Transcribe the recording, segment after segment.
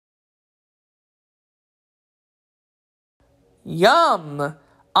Yum!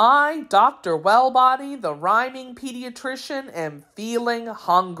 I, Dr. Welbody, the rhyming pediatrician, am feeling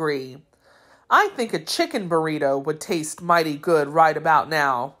hungry. I think a chicken burrito would taste mighty good right about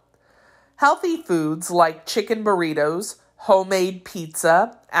now. Healthy foods like chicken burritos, homemade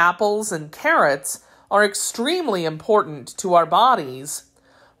pizza, apples, and carrots are extremely important to our bodies.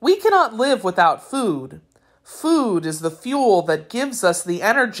 We cannot live without food. Food is the fuel that gives us the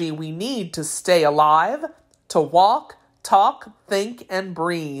energy we need to stay alive, to walk, talk, think, and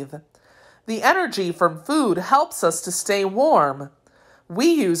breathe. The energy from food helps us to stay warm. We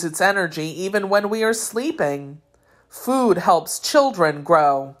use its energy even when we are sleeping. Food helps children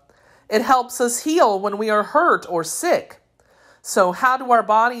grow. It helps us heal when we are hurt or sick. So how do our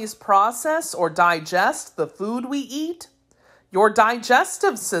bodies process or digest the food we eat? Your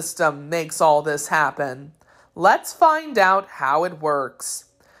digestive system makes all this happen. Let's find out how it works.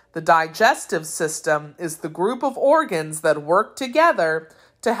 The digestive system is the group of organs that work together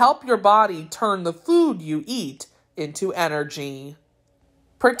to help your body turn the food you eat into energy.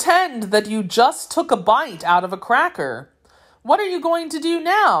 Pretend that you just took a bite out of a cracker. What are you going to do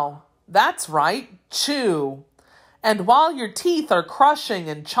now? That's right, chew. And while your teeth are crushing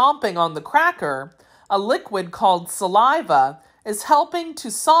and chomping on the cracker, a liquid called saliva is helping to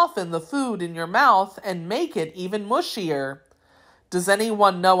soften the food in your mouth and make it even mushier. Does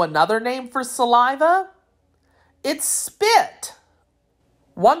anyone know another name for saliva? It's spit.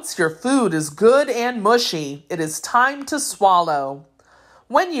 Once your food is good and mushy, it is time to swallow.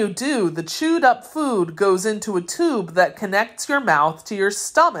 When you do, the chewed up food goes into a tube that connects your mouth to your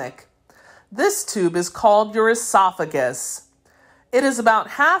stomach. This tube is called your esophagus. It is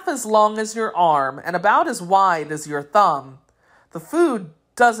about half as long as your arm and about as wide as your thumb. The food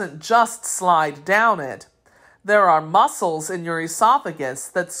doesn't just slide down it. There are muscles in your esophagus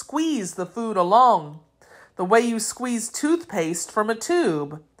that squeeze the food along, the way you squeeze toothpaste from a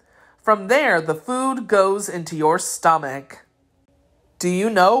tube. From there, the food goes into your stomach. Do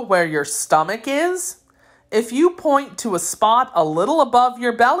you know where your stomach is? If you point to a spot a little above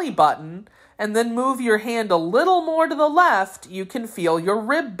your belly button and then move your hand a little more to the left, you can feel your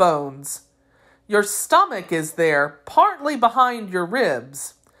rib bones. Your stomach is there, partly behind your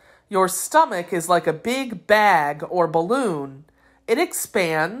ribs. Your stomach is like a big bag or balloon. It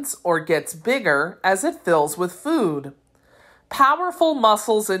expands or gets bigger as it fills with food. Powerful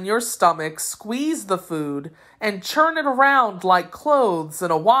muscles in your stomach squeeze the food and churn it around like clothes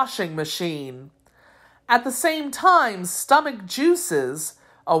in a washing machine. At the same time, stomach juices,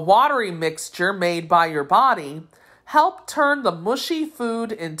 a watery mixture made by your body, help turn the mushy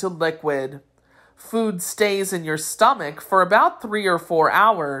food into liquid. Food stays in your stomach for about 3 or 4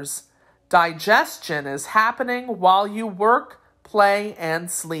 hours. Digestion is happening while you work, play,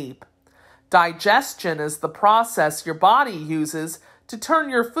 and sleep. Digestion is the process your body uses to turn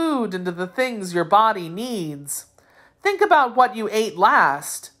your food into the things your body needs. Think about what you ate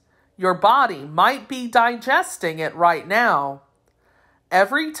last. Your body might be digesting it right now.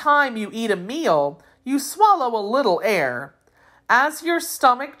 Every time you eat a meal, you swallow a little air. As your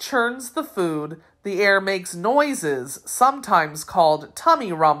stomach churns the food, the air makes noises, sometimes called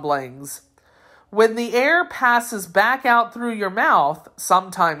tummy rumblings. When the air passes back out through your mouth,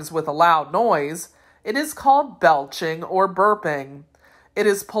 sometimes with a loud noise, it is called belching or burping. It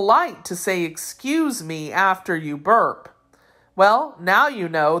is polite to say "excuse me" after you burp. Well, now you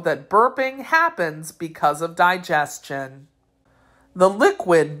know that burping happens because of digestion. The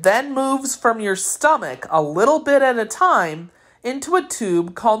liquid then moves from your stomach a little bit at a time into a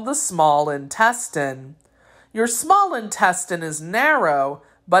tube called the small intestine. Your small intestine is narrow,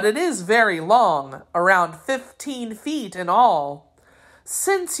 but it is very long, around 15 feet in all.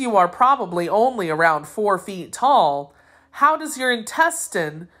 Since you are probably only around 4 feet tall, how does your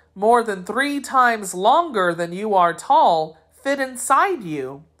intestine, more than 3 times longer than you are tall, fit inside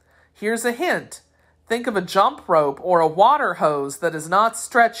you? Here's a hint. Think of a jump rope or a water hose that is not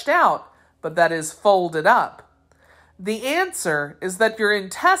stretched out, but that is folded up. The answer is that your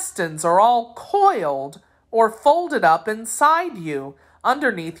intestines are all coiled or folded up inside you,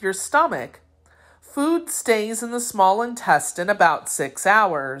 underneath your stomach. Food stays in the small intestine about 6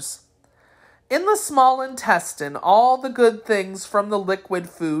 hours. In the small intestine, all the good things from the liquid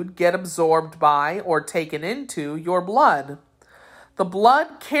food get absorbed by or taken into your blood. The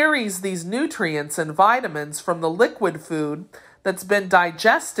blood carries these nutrients and vitamins from the liquid food that's been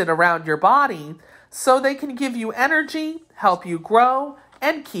digested around your body so they can give you energy, help you grow,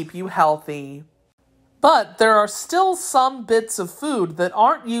 and keep you healthy. But there are still some bits of food that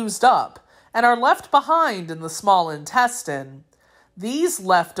aren't used up and are left behind in the small intestine. These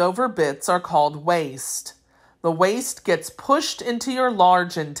leftover bits are called waste. The waste gets pushed into your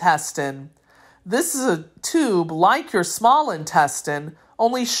large intestine. This is a tube like your small intestine,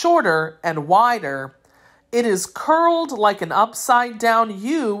 only shorter and wider. It is curled like an upside-down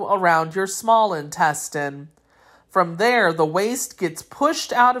U around your small intestine. From there, the waste gets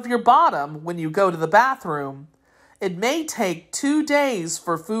pushed out of your bottom when you go to the bathroom. It may take 2 days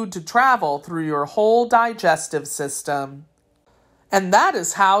for food to travel through your whole digestive system. And that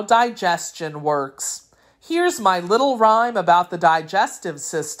is how digestion works. Here's my little rhyme about the digestive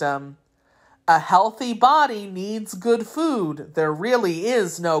system. A healthy body needs good food. There really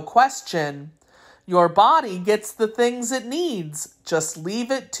is no question. Your body gets the things it needs. Just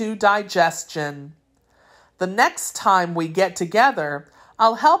leave it to digestion. The next time we get together,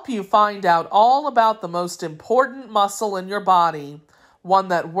 I'll help you find out all about the most important muscle in your body, one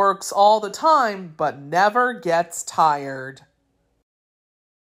that works all the time but never gets tired.